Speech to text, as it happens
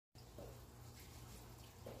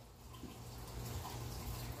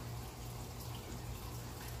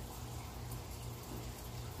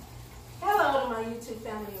YouTube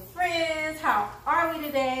family and friends. How are we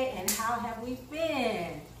today and how have we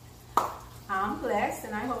been? I'm blessed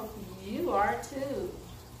and I hope you are too.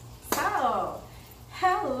 So,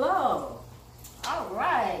 hello. All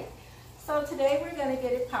right. So today we're going to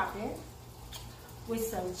get it popping with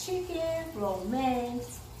some chicken romaine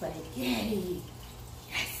spaghetti.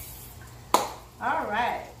 Yes. All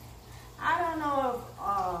right. I don't know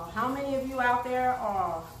if, how many of you out there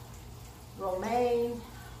are romaine,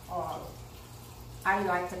 or I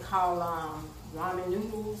like to call ramen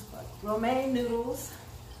noodles, but romaine noodles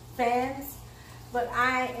fans, but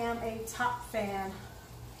I am a top fan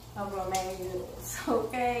of romaine noodles,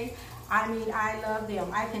 okay? I mean, I love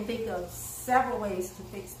them. I can think of several ways to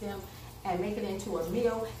fix them and make it into a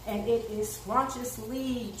meal, and it is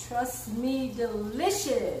scrumptiously, trust me,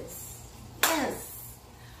 delicious. Yes.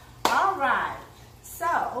 All right.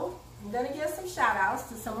 So, I'm going to give some shout outs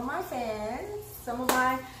to some of my fans, some of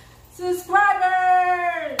my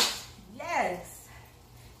subscribers. Yes.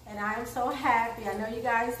 And I am so happy. I know you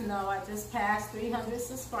guys know I just passed 300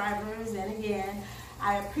 subscribers. And again,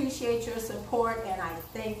 I appreciate your support and I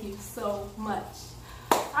thank you so much.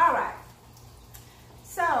 All right.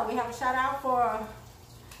 So we have a shout out for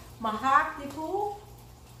Mahak Dipu.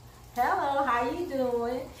 Hello, how you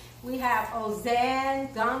doing? We have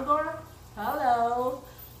Ozan Gungor. Hello.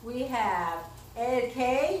 We have Ed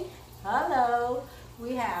K. Hello.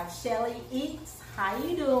 We have Shelly Eats. How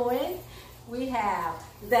you doing? We have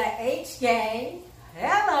the H Gang.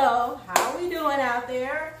 Hello. How we doing out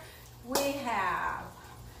there? We have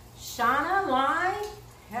Shauna Line.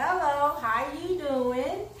 Hello. How you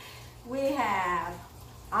doing? We have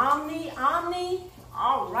Omni.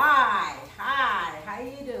 All right. Hi. How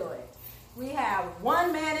you doing? We have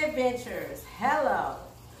One Man Adventures. Hello.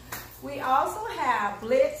 We also have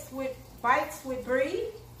Blitz with Bites with Bree.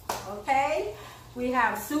 Okay. We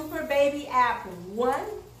have Super Baby App 1.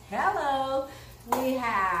 Hello. We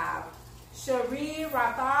have Cherie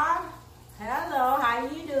Rathod. Hello. How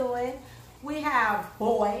you doing? We have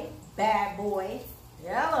Boy, Bad Boy.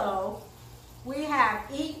 Hello. We have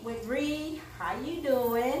Eat with Bree. How you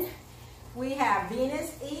doing? We have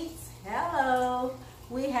Venus Eats. Hello.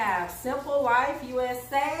 We have Simple Life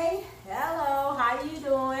USA. Hello, how you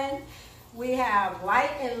doing? We have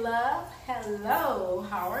Light and Love. Hello,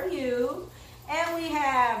 how are you? And we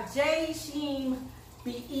have Jay Sheen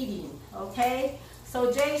Be Eating, okay?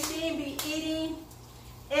 So Jay Sheen Be Eating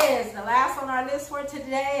is the last on our list for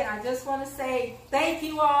today. And I just want to say thank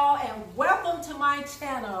you all and welcome to my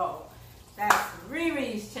channel. That's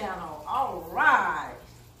Riri's channel. All right.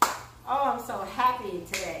 Oh, I'm so happy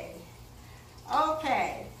today.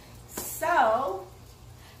 Okay, so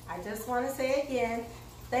I just want to say again,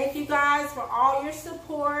 thank you guys for all your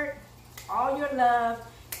support, all your love,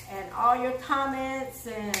 and all your comments,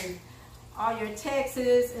 and all your texts,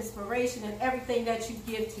 inspiration, and everything that you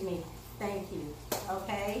give to me. Thank you,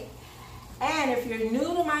 okay? And if you're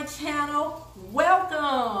new to my channel, welcome.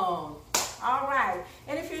 All right,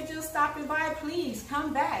 and if you're just stopping by, please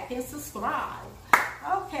come back and subscribe.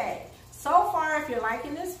 Okay. So far, if you're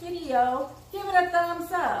liking this video, give it a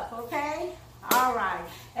thumbs up, okay? All right.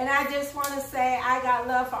 And I just want to say I got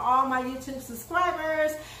love for all my YouTube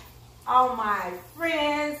subscribers, all my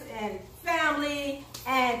friends and family,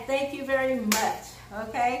 and thank you very much,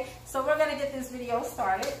 okay? So we're going to get this video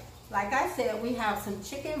started. Like I said, we have some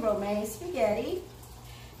chicken romaine spaghetti.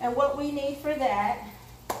 And what we need for that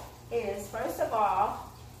is, first of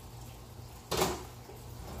all,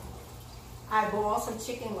 I boil some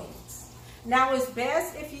chicken wings. Now, it's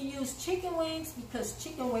best if you use chicken wings because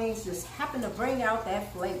chicken wings just happen to bring out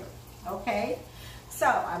that flavor, okay? So,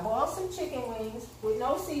 I boiled some chicken wings with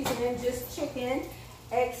no seasoning, just chicken,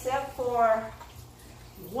 except for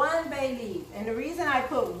one bay leaf. And the reason I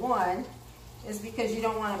put one is because you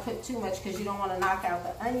don't want to put too much because you don't want to knock out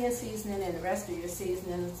the onion seasoning and the rest of your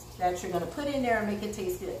seasonings that you're going to put in there and make it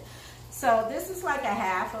taste good. So, this is like a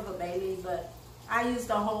half of a bay leaf, but I used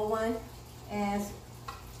the whole one. And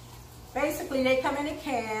basically, they come in a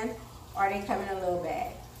can or they come in a little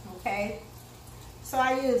bag, okay? So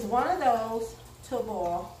I use one of those to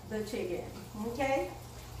boil the chicken, okay?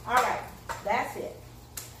 All right, that's it,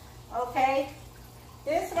 okay?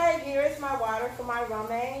 This right here is my water for my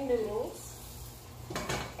romaine noodles,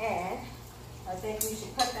 and I think we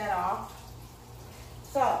should cut that off.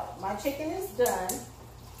 So my chicken is done.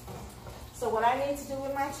 So what I need to do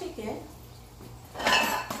with my chicken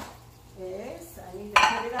is I need to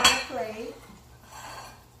put it on a plate.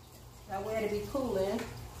 That way it'll be cooling.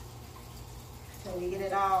 So we get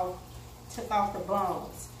it all took off the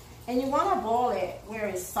bones. And you want to boil it where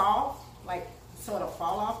it's soft, like sort of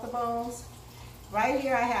fall off the bones. Right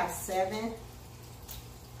here I have 7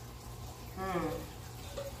 And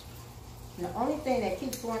the only thing that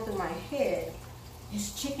keeps going through my head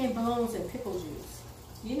is chicken bones and pickle juice.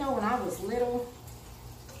 You know, when I was little,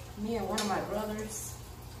 me and one of my brothers,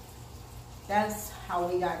 that's how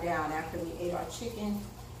we got down after we ate our chicken.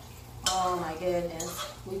 Oh my goodness.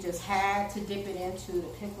 We just had to dip it into the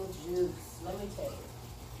pickle juice. Let me tell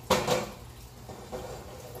you.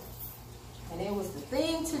 And it was the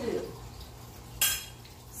thing to do.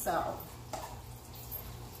 So,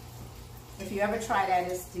 if you ever try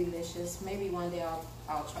that, it's delicious. Maybe one day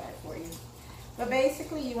I'll try it for you. But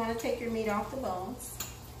basically, you want to take your meat off the bones.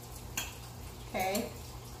 Okay.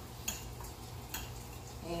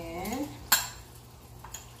 And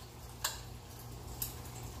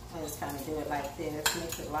I just kind of do it like this.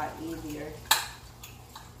 Makes it a lot easier.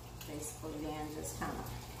 Basically, then just kind of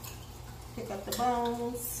pick up the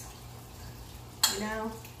bones. You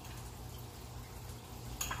know.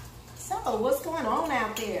 So, what's going on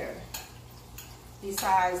out there?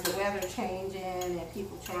 Besides the weather changing and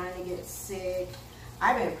people trying to get sick.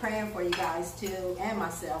 I've been praying for you guys too, and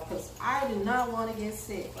myself, because I do not want to get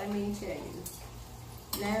sick. Let me tell you.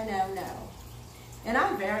 No, no, no. And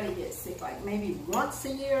I barely get sick. Like maybe once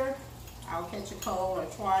a year, I'll catch a cold, or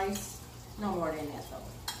twice. No more than that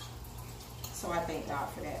though. So I thank God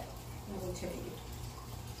for that. Let me tell you.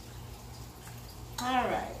 All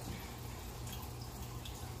right.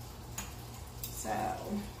 So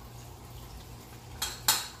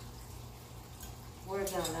we're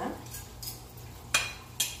gonna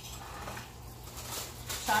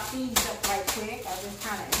chop these up right quick. I just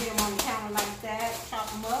kind of hit them on the counter like that, chop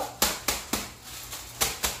them up.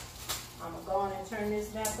 I'm gonna go on and turn this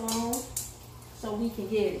back on so we can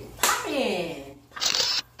get it popping.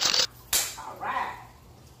 All right.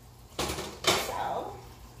 So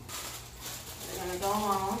we're gonna go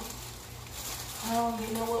on. Oh,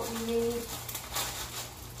 you know what we need?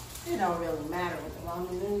 It don't really matter with the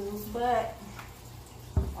ramen noodles, but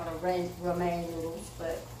or the ramen noodles,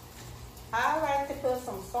 but I like to put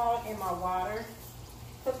some salt in my water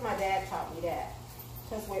because my dad taught me that.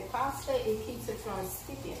 Because with pasta, it keeps it from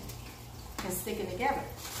sticking and sticking together.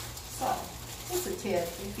 So, it's a tip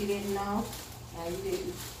if you didn't know. Now you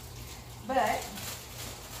didn't. But,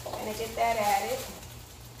 I'm going to get that added.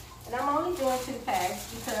 And I'm only doing 2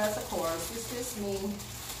 packs because, of course, it's just me.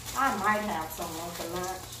 I might have someone for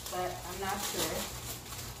lunch, but I'm not sure.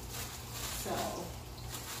 So,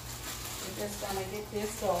 we're just going to get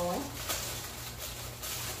this going.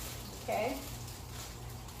 Okay.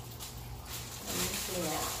 Let me see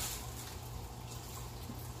now.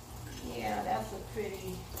 Yeah, that's a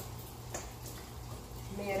pretty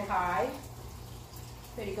mid-high.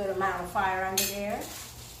 Pretty good amount of fire under there.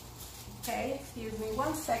 Okay, excuse me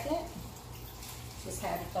 1 second. Just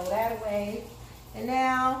had to throw that away. And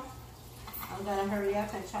now, I'm going to hurry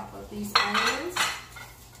up and chop up these onions.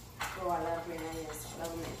 Oh, I love green onions. I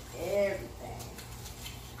love them in everything.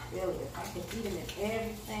 Really, if I could eat them in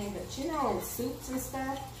everything. But you know, in soups and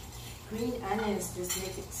stuff, green onions just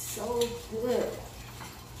make it so good.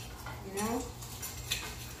 You know?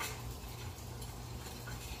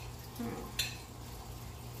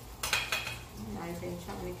 I've been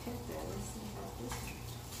trying to cook that. Let's see about this one.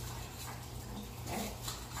 Okay.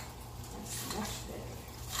 That's much better.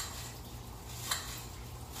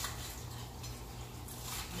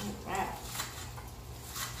 Alright.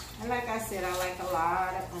 And like I said, I like a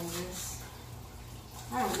lot of onions.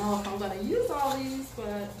 I don't know if I'm going to use all these,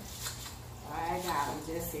 but I got them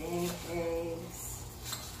just in case.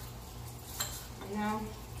 You know?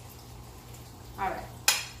 Alright.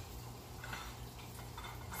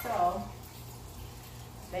 So,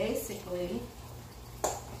 basically,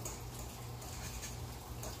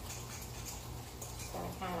 just going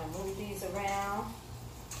to kind of move these around.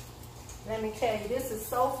 Let me tell you, this is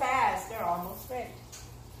so fast. They're almost ready.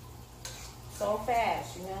 So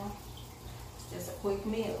fast, you know. It's just a quick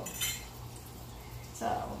meal.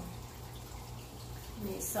 So,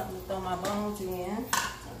 need something to throw my bones in.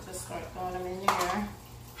 So just start throwing them in there.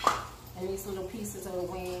 And these little pieces of the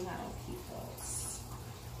wing, I don't keep those.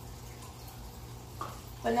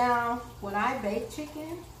 But now, when I bake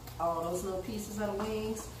chicken, all those little pieces of the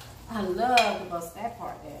wings, I love to bust that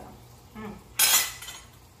part down.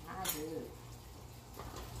 I do.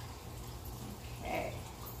 Okay.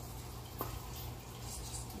 Let's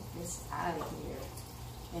just get this out of here.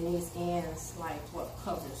 And these ends, like what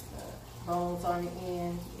covers the bones on the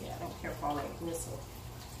end. Yeah, I don't care for all that gristle.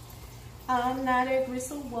 I'm not a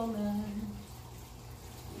gristle woman.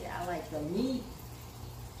 Yeah, I like the meat.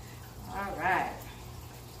 All right.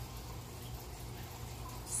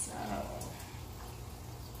 So,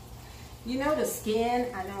 you know the skin,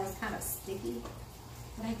 I know it's kind of sticky.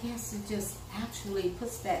 But I guess it just actually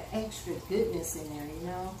puts that extra goodness in there, you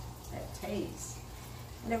know, that taste.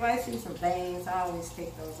 And if I see some veins, I always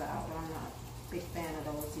take those out. I'm not a big fan of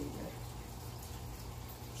those either.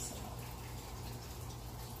 So,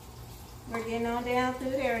 we're getting on down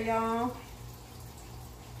through there, y'all.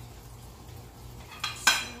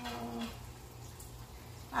 So,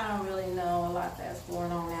 I don't really know a lot that's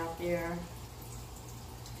going on out there.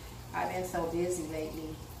 I've been so busy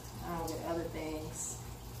lately with other things.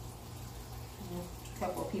 A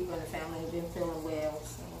couple of people in the family have been feeling well,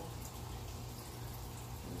 so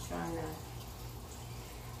I'm trying to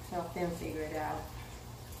help them figure it out.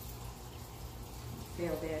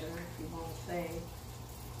 Feel better, if you want to say.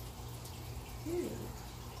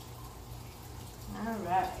 All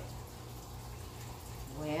right.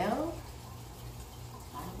 Well,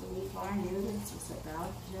 I believe our noodles is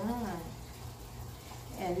about done.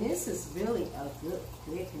 And this is really a good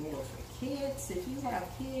quick meal for kids. If you have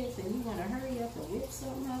kids and you want to hurry up and whip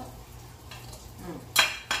something up.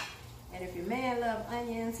 And if your man loves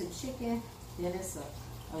onions and chicken, then it's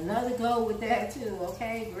another go with that too,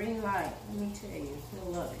 okay? Green light, let me tell you,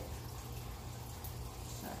 he'll love it.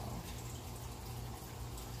 So.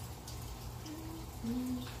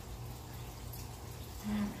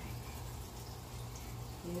 All right.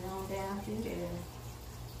 Get on down through there.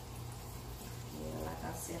 Yeah, like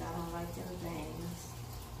I said, I don't like them veins.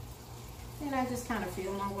 Then I just kind of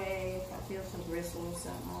feel my way. If I feel some gristle or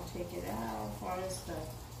something, I'll take it out. As far as the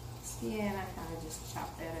skin, I kind of just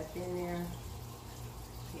chop that up in there.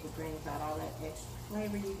 It brings out all that extra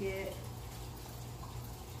flavor you get.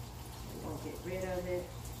 You don't get rid of it.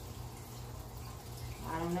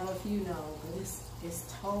 I don't know if you know, but it's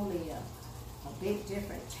totally a big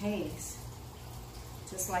different taste.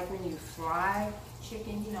 Just like when you fry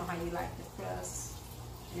chicken, you know how you like the crust,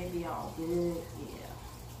 and it be all good, yeah.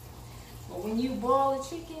 But when you boil the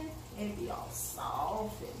chicken, it be all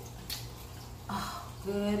soft and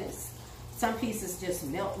good. And some pieces just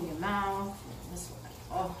melt in your mouth. And it's like,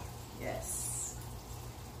 oh, yes.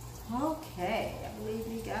 Okay, I believe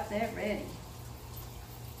we got that ready.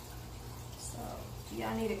 So, do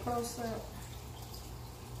y'all need a close-up?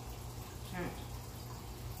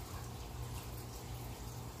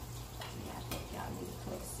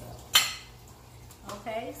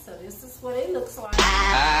 Okay, so this is what it looks like.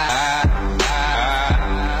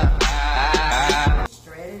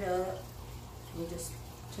 Shred it up. We just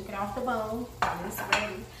took it off the bone and it's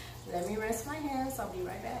ready. Let me rest my hands. I'll be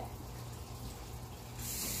right back.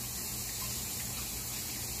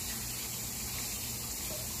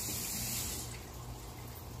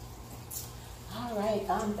 All right,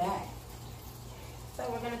 I'm back. So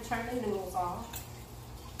we're going to turn the noodles off.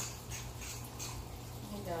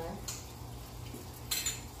 We're done.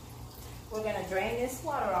 We're going to drain this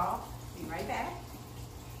water off. Be right back.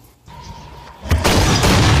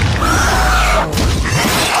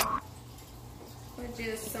 We're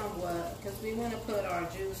just somewhat, because we want to put our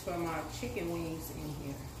juice from our chicken wings in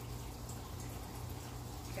here.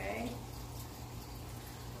 Okay?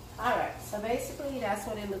 Alright, so basically that's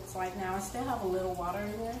what it looks like now. I still have a little water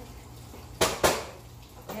in there.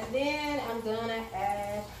 And then I'm going to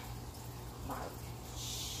add my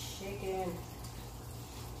chicken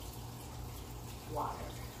water,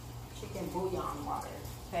 chicken bouillon water,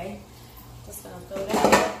 okay? Just gonna throw that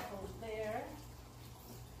over there.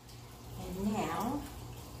 And now,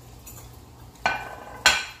 I'm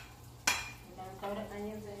gonna throw the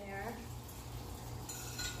onions in there.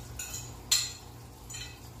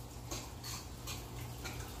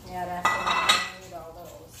 Yeah, that's what I need all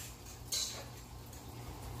those.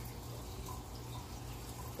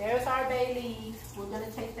 There's our bay leaf. We're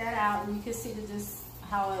gonna take that out, and you can see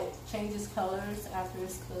how it changes colors after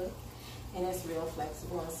it's cooked, and it's real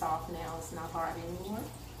flexible and soft now. It's not hard anymore.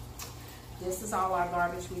 This is all our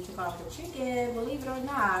garbage we took off the chicken. Believe it or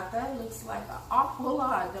not, that looks like an awful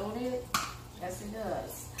lot, don't it? Yes, it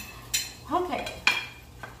does. Okay,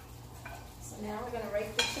 so now we're gonna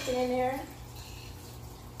rake the chicken in there,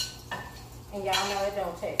 and y'all know it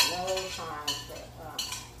don't take no time for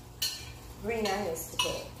green onions to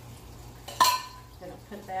cook. Gonna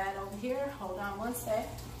put that over here. Hold on one sec.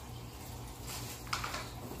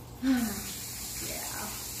 Yeah.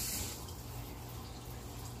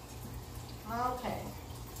 Okay.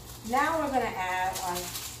 Now we're gonna add our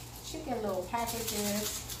chicken little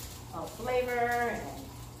packages of flavor and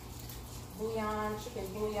bouillon, chicken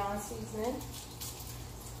bouillon seasoning.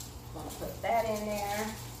 Gonna put that in there.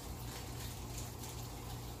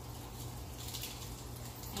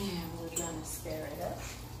 And we're gonna stir it up.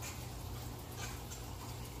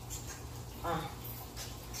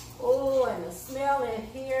 Oh, and the smell in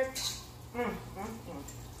here.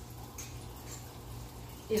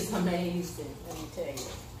 is amazing, let me tell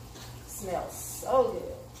you. Smells so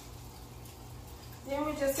good. Then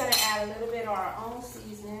we're just gonna add a little bit of our own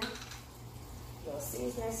seasoning. A little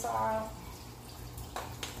seasoning salt.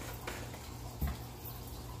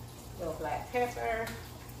 A little black pepper.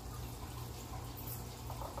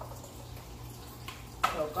 A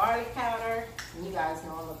little garlic powder. And you guys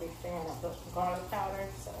know I'm a big fan of the garlic powder,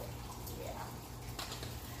 so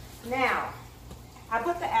yeah. Now, I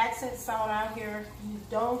put the accent salt out here. You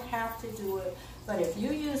don't have to do it, but if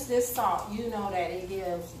you use this salt, you know that it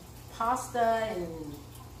gives pasta and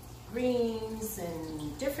greens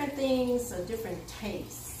and different things a different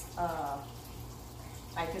taste.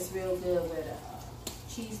 Like it's real good with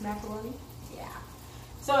cheese macaroni. Yeah.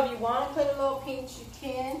 So if you want to put a little pinch, you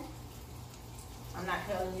can. I'm not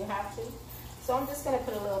telling you have to. So I'm just going to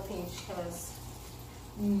put a little pinch because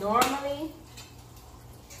normally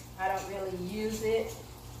I don't really use it.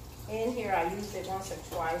 In here I used it once or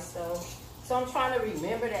twice though. So I'm trying to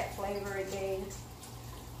remember that flavor it gave.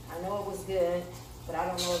 I know it was good, but I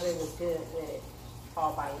don't know if it was good with it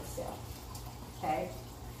all by itself. Okay?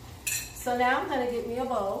 So now I'm going to get me a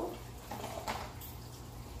bowl.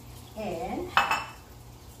 And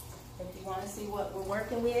if you want to see what we're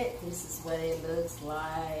working with, this is what it looks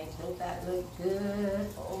like. Don't that look good?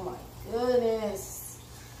 Oh my goodness.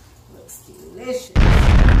 Looks delicious. I'm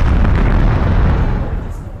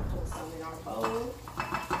just going to put some in our bowl.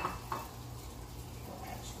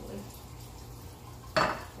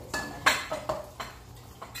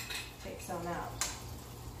 Out.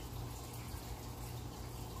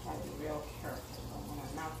 Gotta be real careful. I don't want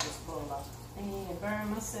to knock this bowl off and burn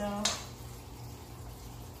myself.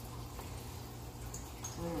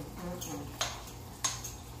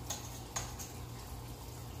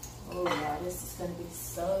 Oh yeah, this is gonna be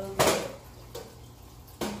so good.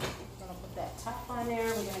 We're gonna put that top on there.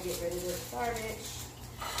 We're gonna get rid of this garbage.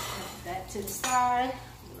 Put that to the side.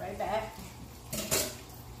 Be right back.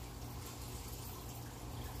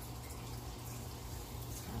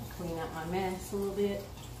 Clean up my mess a little bit.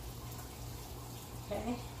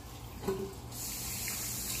 Okay.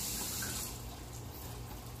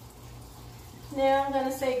 Now I'm going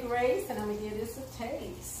to say grace and I'm going to give this a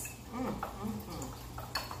taste.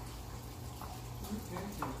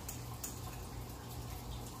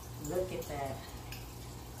 Look at that.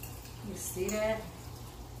 You see that?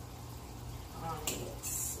 Oh, it looks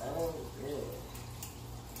so good.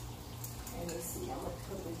 Let me see, I'm going to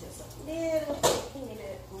put just a little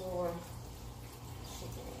bit more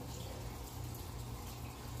chicken in here.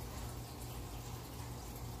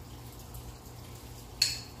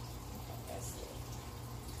 Okay, that's it.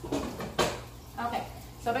 Okay,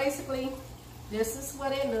 so basically, this is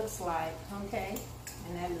what it looks like, okay?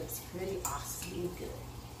 And that looks pretty awesomely good.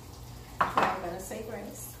 Now I'm going to say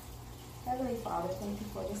grace. Heavenly Father, thank you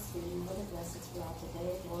for this food. What a blessings throughout the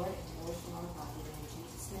day, Lord, and nourishing our body. In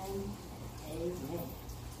Jesus' name. Amen.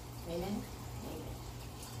 Amen. Amen.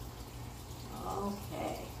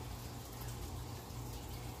 Okay.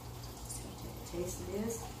 Let's take a taste of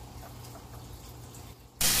this.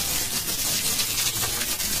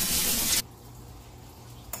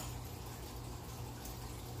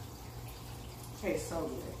 Tastes so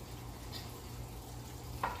good.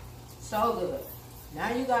 So good. Now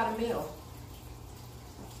you got a meal.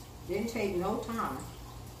 Didn't take no time.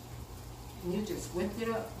 And you just whipped it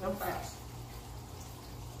up real fast.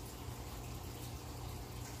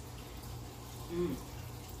 Mm.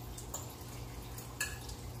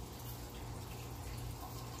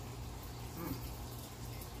 Mm.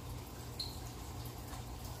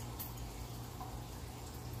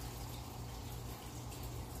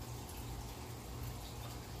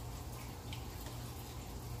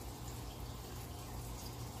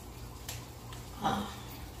 Ah.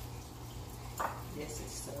 This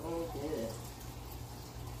is so good.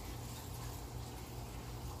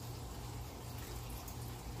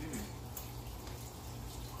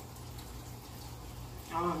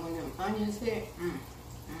 When them onions hit,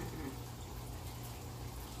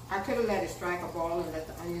 I could have let it strike a ball and let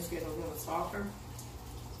the onions get a little softer,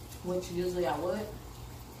 which usually I would.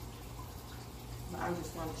 But I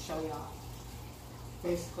just wanted to show y'all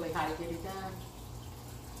basically how to get it done.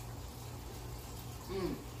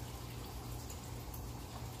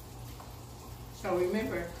 So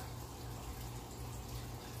remember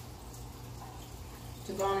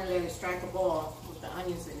to go on and let it strike a ball with the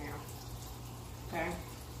onions in there. Okay?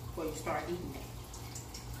 Before you start eating it.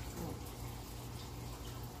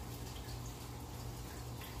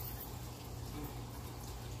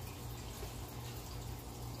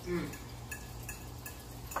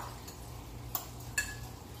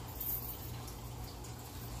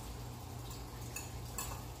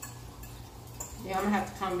 Yeah, I'm gonna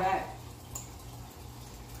have to come back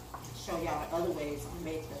and show y'all the other ways I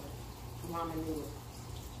make the ramen noodle.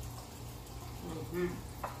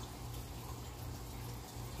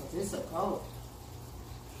 Cause this a go.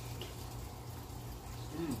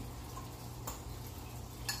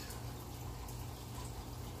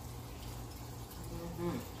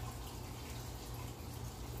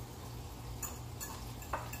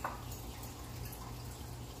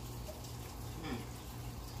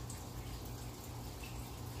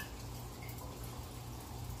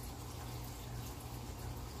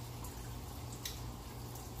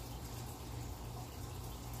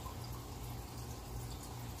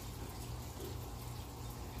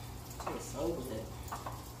 Tastes so good.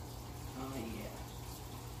 Oh yeah.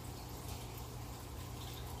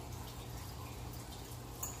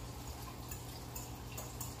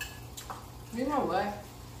 You know what?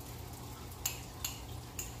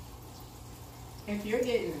 If you're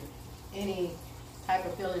getting any type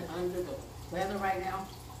of feeling under the weather right now,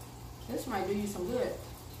 this might do you some good.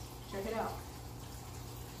 Check it out.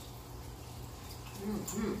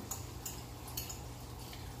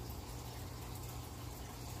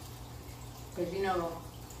 Because you know,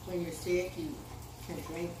 when you're sick, you can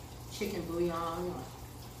drink chicken bouillon or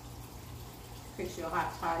fix your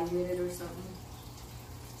hot toddy with it or something.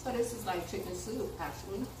 So this is like chicken soup,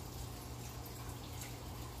 actually.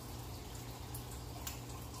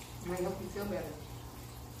 Might help you feel better.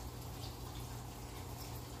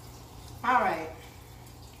 All right.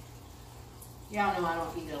 Y'all know I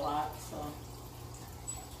don't eat a lot, so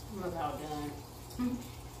I'm about done. I'm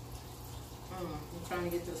trying to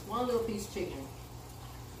get this one little piece of chicken.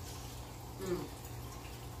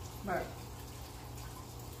 But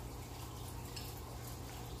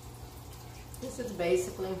this is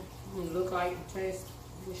basically what it look like and taste.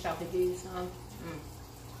 Wish I could give you some.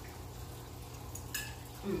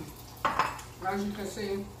 As you can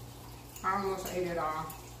see, I almost ate it all.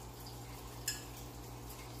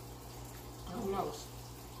 Almost.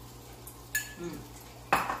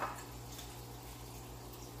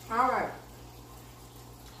 All right.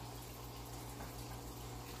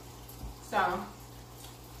 So,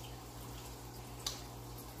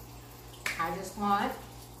 I just want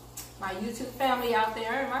my YouTube family out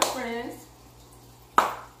there and my friends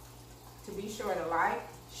to be sure to like,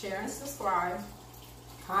 share, and subscribe.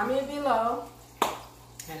 Comment below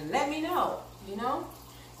and let me know, you know,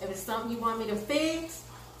 if it's something you want me to fix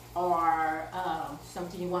or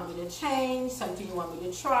something you want me to change, something you want me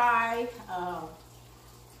to try.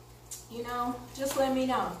 You know, just let me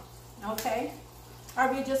know, okay? Or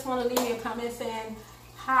if you just want to leave me a comment saying,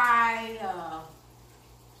 hi,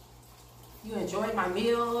 you enjoyed my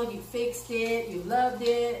meal, you fixed it, you loved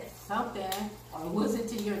it, something, or was it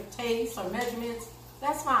to your taste or measurements,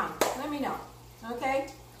 that's fine. Let me know, okay?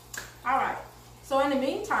 All right. So in the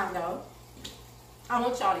meantime, though, I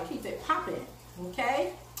want y'all to keep it popping,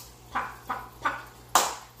 okay? Pop, pop, pop.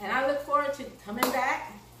 And I look forward to coming back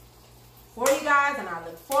for you guys, and I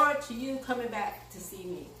look forward to you coming back to see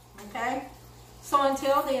me, okay? So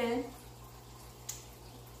until then,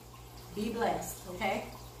 be blessed, okay?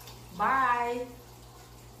 Bye.